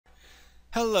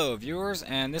Hello viewers,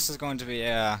 and this is going to be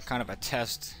a kind of a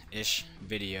test-ish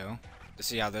video to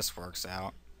see how this works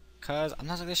out. Cause I'm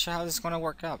not really sure how this is going to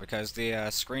work out because the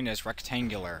screen is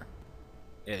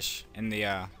rectangular-ish, and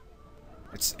the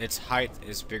its height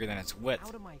is bigger than its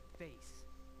width.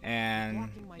 And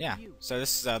yeah, so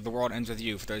this is The World Ends With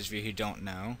You. For those of you who don't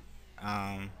know,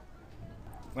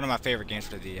 one of my favorite games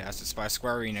for the DS. It's by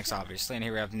Square Enix, obviously, and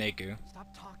here we have Neku,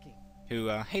 who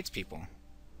hates people.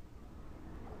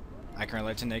 I can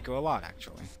relate to Neku a lot,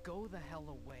 actually. Go the hell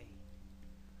away.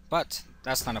 But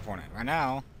that's not important. Right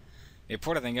now, the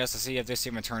important thing is to see if this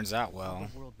even turns out well.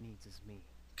 The world needs is me.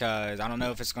 Because I don't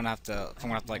know if it's gonna have to, if I'm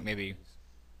gonna have to like maybe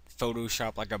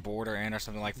Photoshop like a border in or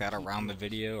something like that around the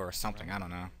video or something. I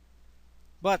don't know.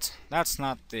 But that's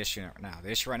not the issue right now.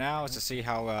 The issue right now is to see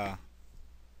how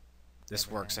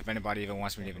this works. If anybody even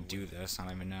wants me to even do this, I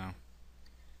don't even know.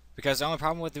 Because the only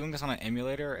problem with doing this on an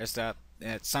emulator is that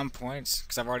at some points,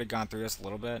 because I've already gone through this a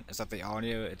little bit, is that the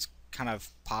audio, it's kind of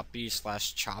poppy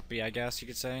slash choppy, I guess you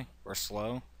could say, or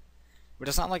slow. But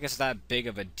it's not like it's that big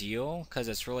of a deal, because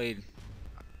it's really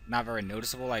not very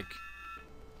noticeable. Like,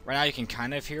 right now you can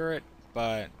kind of hear it,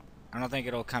 but I don't think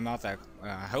it'll come out that,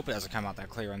 I hope it doesn't come out that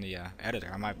clear in the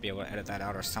editor. I might be able to edit that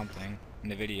out or something in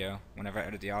the video, whenever I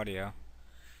edit the audio.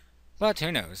 But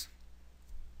who knows.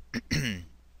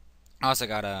 I also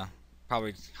gotta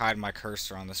probably hide my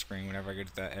cursor on the screen whenever I get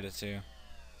to that edit too.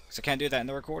 So I can't do that in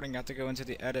the recording. I have to go into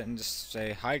the edit and just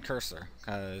say hide cursor,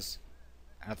 because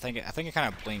I think it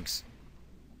kind of blinks.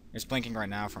 It's blinking right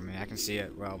now for me. I can see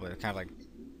it well, but it kind of like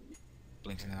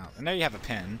blinks in and out. And there you have a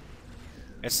pin.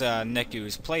 It's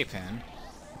Neku's playpen.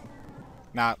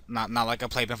 Not like a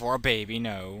playpen for a baby.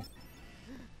 No.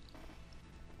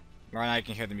 Right now you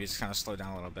can hear the music kind of slow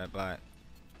down a little bit, but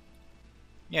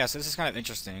yeah. So this is kind of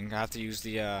interesting. I have to use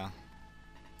the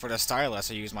for the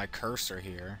stylus, I use my cursor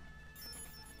here.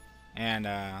 And,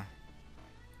 yeah,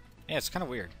 it's kind of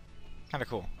weird. Kind of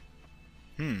cool.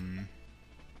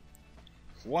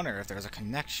 Wonder if there's a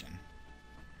connection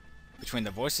between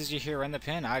the voices you hear and the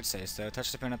pin. I'd say so.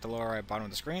 Touch the pin at the lower right bottom of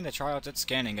the screen to try out its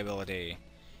scanning ability.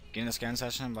 Begin the scan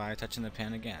session by touching the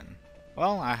pin again.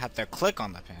 Well, I have to click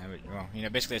on the pin. But, well, you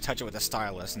know, basically touch it with the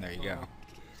stylus, and there you go.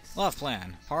 Love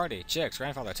plan. Party. Chicks.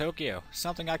 Grandfather. Tokyo.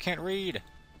 Something I can't read.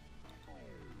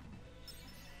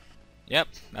 Yep,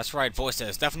 that's right,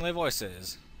 voices. Definitely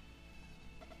voices.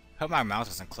 Hope my mouse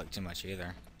doesn't click too much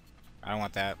either. I don't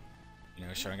want that, you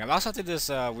know, showing up. I also did this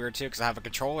weird too, because I have a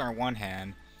controller in one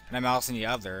hand and a mouse in the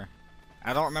other.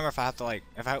 I don't remember if I have to like,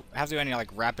 if I have to do any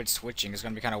like rapid switching. It's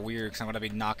gonna be kind of weird because I'm gonna be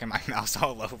knocking my mouse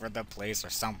all over the place or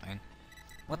something.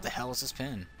 What the hell is this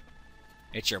pin?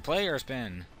 It's your player's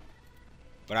pin.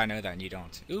 But I know that and you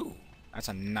don't. Ooh, that's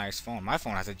a nice phone. My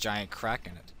phone has a giant crack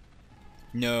in it.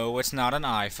 No, it's not an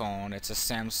iPhone, it's a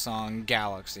Samsung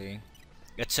Galaxy.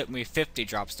 It took me 50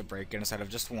 drops to break it instead of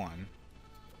just one.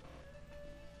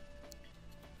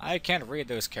 I can't read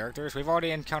those characters. We've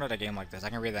already encountered a game like this. I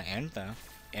can read the end, though.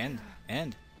 End.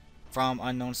 From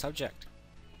unknown subject.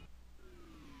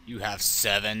 You have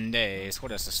 7 days.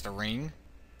 What is this, the ring?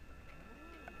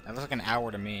 That looks like an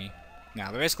hour to me.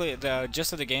 Now, basically, the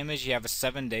gist of the game is you have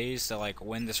 7 days to, like,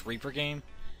 win this Reaper game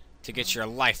to get your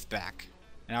life back.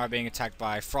 And now we're being attacked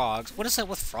by frogs. What is that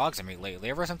with frogs I mean lately?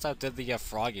 Ever since I did the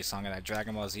Froggy song in that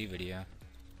Dragon Ball Z video,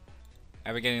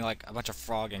 I've been getting like a bunch of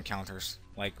frog encounters.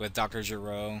 Like with Dr.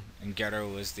 Gero, and Gero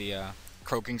was the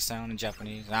croaking sound in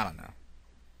Japanese. I don't know.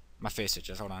 My face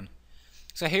itches, hold on.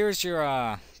 So here's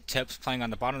your tips playing on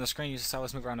the bottom of the screen. Use the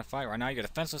stylus move around the fight. Right now you're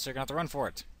defenseless, so you're going to have to run for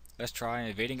it. Let's try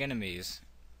evading enemies.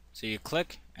 So you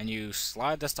click, and you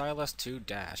slide the stylus to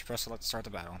dash. Press select to start the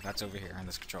battle. That's over here on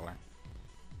this controller.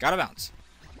 Gotta bounce.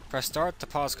 Press start to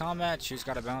pause combat, choose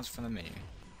gotta bounce from the menu.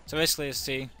 So basically,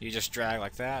 see, you just drag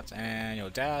like that, and you'll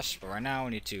dash, but right now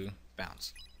we need to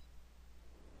bounce.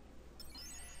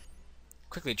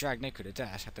 Quickly drag Neku to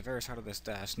dash. At the very start of this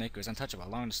dash, Neku is untouchable,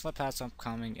 allowing to slip past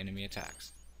upcoming enemy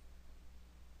attacks.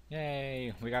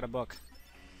 Yay, we got a book.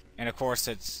 And of course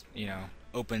it's, you know,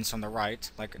 opens from the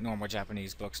right, like normal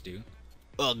Japanese books do.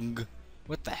 Ugh!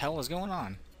 What the hell is going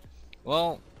on?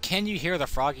 Well, can you hear the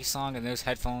Froggy song in those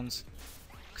headphones?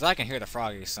 Because I can hear the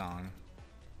Froggy song.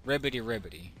 Ribbity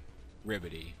ribbity.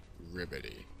 Ribbity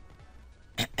ribbity.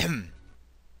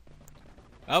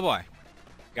 Oh boy.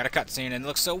 Got a cutscene and it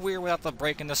looks so weird without the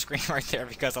break in the screen right there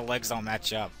because the legs don't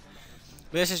match up.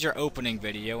 But this is your opening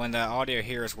video and the audio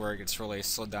here is where it gets really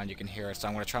slowed down. You can hear it. So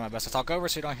I'm going to try my best to talk over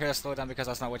so you don't hear a slowdown because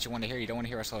that's not what you want to hear. You don't want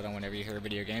to hear a slowdown whenever you hear a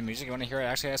video game music. You want to hear it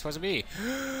actually how it's supposed to be.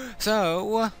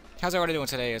 So, how's everybody doing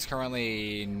today? It's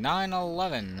currently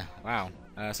 9/11. Wow.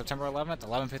 September 11th,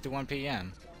 11:51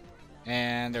 p.m.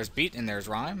 And there's Beat, and there's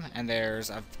Rhyme, and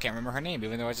there's, I can't remember her name,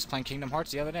 even though I was just playing Kingdom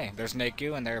Hearts the other day. There's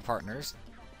Neku and their partners.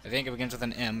 I think it begins with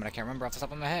an M, but I can't remember off the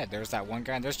top of my head. There's that one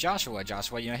guy, and there's Joshua.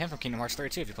 Joshua, you know him from Kingdom Hearts 3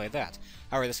 too, if you played that.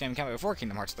 However, this game came out before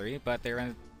Kingdom Hearts 3, but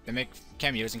they make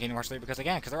cameos in Kingdom Hearts 3 because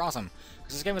they're awesome.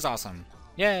 Because this game is awesome.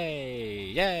 Yay!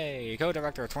 Yay!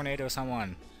 Co-director Tornado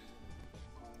someone.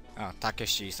 Oh,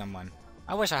 Takeshi someone.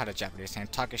 I wish I had a Japanese name.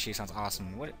 Takeshi sounds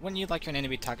awesome. Wouldn't you like your name to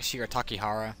be Takeshi or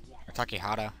Takihara? Or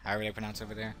Takihata, however they pronounce it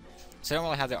over there. So they don't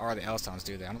really have the R or the L sounds,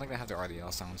 do they? I don't think they have the R or the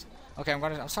L sounds. Okay,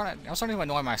 I'm starting to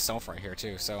annoy myself right here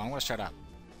too, so I'm gonna shut up.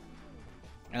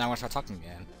 And I'm gonna start talking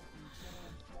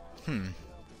again.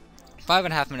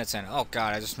 5.5 minutes in. Oh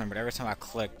god, I just remembered every time I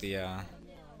click the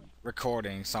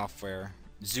recording software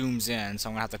zooms in, so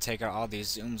I'm gonna have to take out all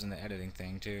these zooms in the editing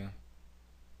thing too.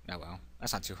 Oh well,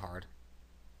 that's not too hard.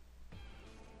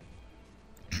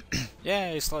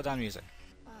 Yay, slow down music.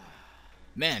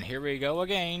 Man, here we go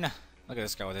again. Look at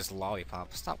this guy with his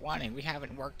lollipop. Stop whining, we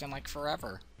haven't worked in like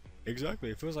forever. Exactly,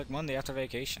 it feels like Monday after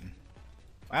vacation.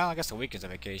 Well, I guess the week is a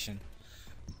vacation.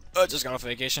 I just got off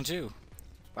vacation too.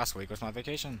 Last week was my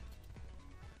vacation.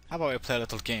 How about we play a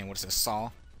little game? What is this, Saw?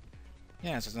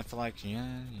 Yeah, it doesn't feel like,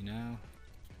 yeah, you know.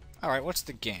 Alright, what's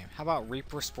the game? How about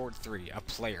Reaper Sport 3, a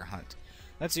player hunt?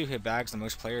 Let's see who bags the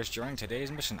most players during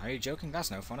today's mission. Are you joking?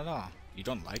 That's no fun at all. You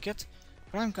don't like it?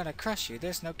 But I'm gonna crush you.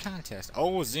 There's no contest.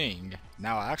 Oh, zing.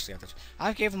 Now I actually have to...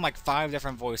 I gave him like 5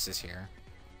 different voices here.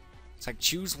 It's like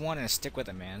choose one and stick with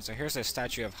it, man. So here's a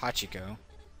statue of Hachiko.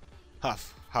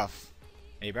 Huff, huff.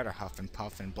 Hey, you better huff and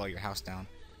puff and blow your house down.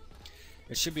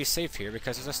 It should be safe here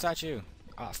because there's a statue.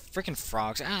 Freaking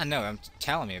frogs. Ah, no, I'm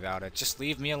telling me about it. Just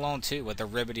leave me alone too with the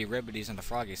ribbity ribbities and the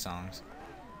froggy songs.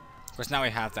 Of course, now we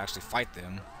have to actually fight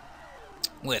them.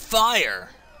 With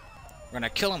fire! We're gonna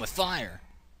kill them with fire!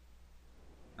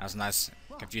 That was a nice,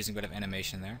 confusing bit of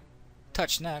animation there.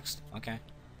 Touch next. Okay.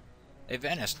 They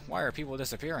vanished. Why are people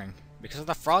disappearing? Because of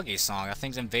the froggy song. That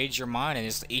thing invades your mind and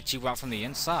just eats you out from the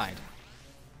inside.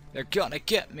 They're gonna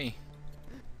get me!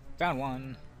 Found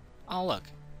one. Oh, look.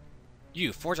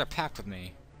 You, forge a pact with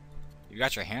me. You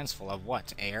got your hands full of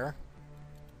what? Air?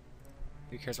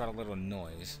 Who cares about a little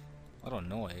noise? Little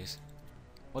noise?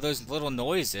 Well, those little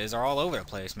noises are all over the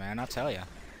place, man, I'll tell ya.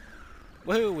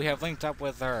 Woohoo, we have linked up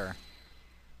with her.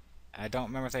 I don't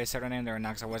remember if they said her name there or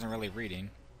not because I wasn't really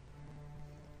reading.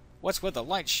 What's with the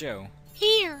light show?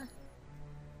 Here.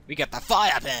 We got the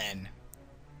fire pin!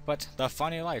 But the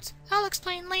funny lights. I'll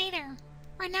explain later.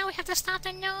 Right now we have to stop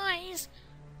the noise.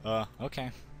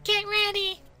 Okay. Get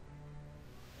ready.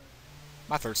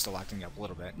 My throat's still acting up a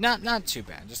little bit. Not too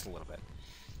bad, just a little bit.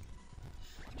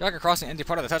 Drag across the empty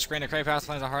part of the touchscreen to create path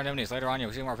lanes on hard enemies. Later on,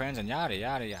 you'll see more pins and yada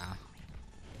yada yada.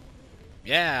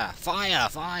 Yeah, fire,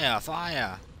 fire,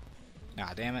 fire.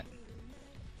 Ah, damn it.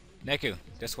 Neku,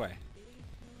 this way.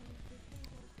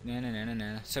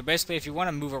 No. So basically, if you want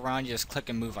to move around, you just click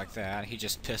and move like that. He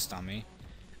just pissed on me.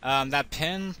 That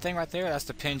pin thing right there, that's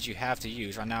the pins you have to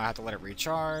use. Right now, I have to let it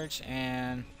recharge,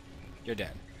 and you're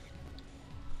dead.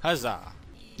 Huzzah!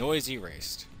 Noise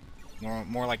erased.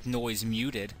 More like noise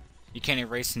muted. You can't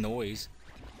erase noise.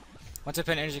 Once a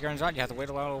pin energy runs out, you have to wait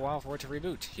a little while for it to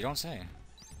reboot. You don't say.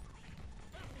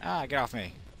 Ah, get off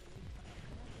me.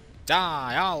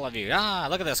 Die, all of you. Ah,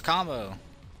 look at this combo.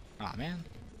 Aw, man.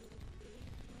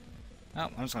 Oh,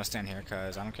 I'm just gonna stand here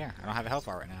because I don't care. I don't have a health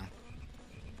bar right now.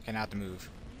 Okay, now I have to move.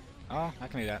 Oh, I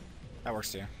can do that. That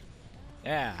works too.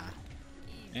 Yeah.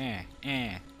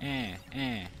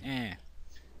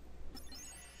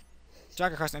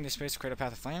 Drag across empty space to create a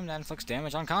path of flame that inflicts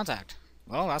damage on contact.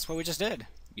 Well, that's what we just did.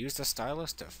 Use the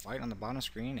stylus to fight on the bottom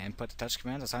screen and put the touch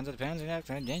commands assigns of the pins.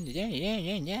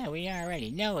 Yeah, we already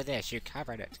know this. You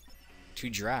covered it. To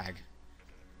drag.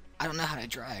 I don't know how to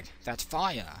drag. That's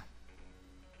fire.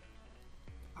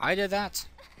 I did that.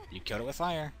 You killed it with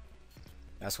fire.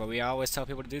 That's what we always tell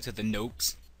people to do to the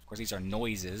nopes. Of course, these are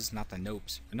noises, not the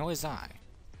nopes. A noise I.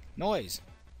 Noise.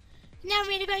 Now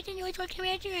read about the noise what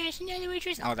commander is. In other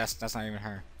words, oh, that's not even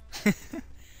her.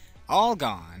 All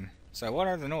gone. So what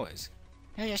are the noise?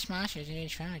 they're just monsters in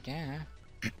each frog, yeah.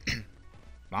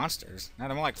 Monsters? No,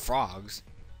 they're more like frogs.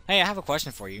 Hey, I have a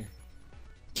question for you.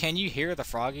 Can you hear the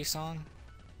froggy song?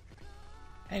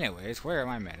 Anyways, where am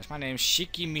I at? My name's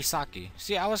Shiki Misaki.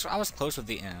 See, I was close with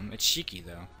the M. It's Shiki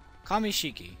though. Call me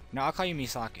Shiki. No, I'll call you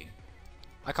Misaki.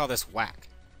 I call this whack.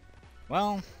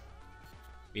 Well,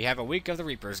 we have a week of the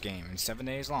Reapers game and 7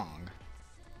 days long.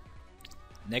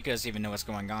 Nick doesn't even know what's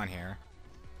going on here.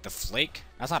 The flake?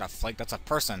 That's not a flake, that's a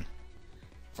person.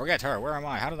 Forget her. Where am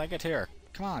I? How did I get here?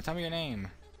 Come on, tell me your name.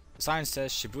 The sign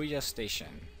says Shibuya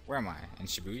Station. Where am I? In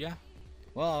Shibuya?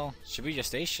 Well, Shibuya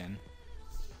Station.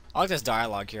 I like this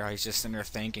dialogue here, how he's just sitting there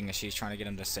thinking and she's trying to get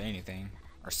him to say anything.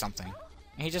 Or something.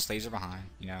 And he just leaves her behind,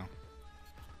 you know.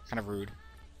 Kind of rude.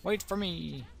 Wait for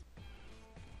me!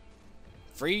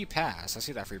 Free pass. I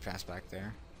see that free pass back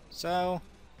there. So,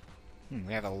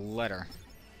 we have a letter.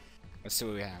 Let's see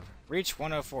what we have. Reach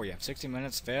 104. You have 60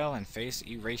 minutes, fail, and face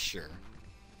erasure.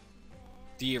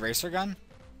 The eraser gun?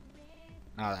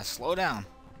 Oh, that's slow down.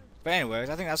 But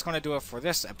anyways, I think that's going to do it for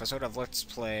this episode of Let's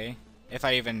Play. If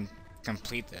I even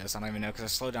complete this, I don't even know,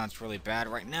 because the slowdown's really bad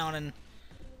right now, and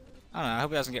I don't know, I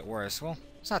hope it doesn't get worse. Well,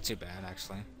 it's not too bad,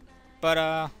 actually.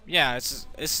 But, yeah, this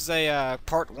is a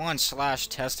part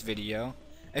 1/test video.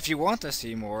 If you want to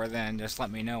see more, then just let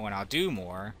me know and I'll do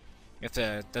more. If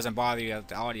it doesn't bother you that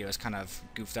the audio is kind of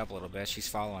goofed up a little bit. She's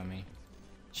following me.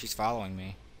 She's following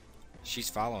me. She's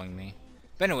following me.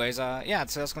 But anyways, yeah,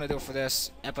 so that's going to do it for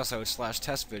this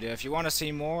episode/test video. If you want to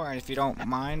see more, and if you don't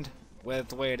mind with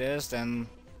the way it is, then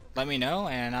let me know,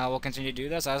 and I will continue to do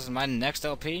this as my next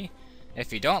LP.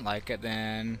 If you don't like it,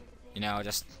 then, you know,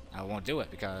 just, I won't do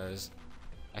it, because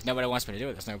if nobody wants me to do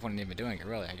it, there's no point in even doing it,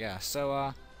 really, I guess.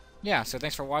 So, yeah, so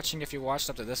thanks for watching if you watched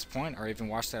up to this point, or even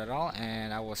watched it at all,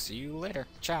 and I will see you later.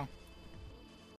 Ciao.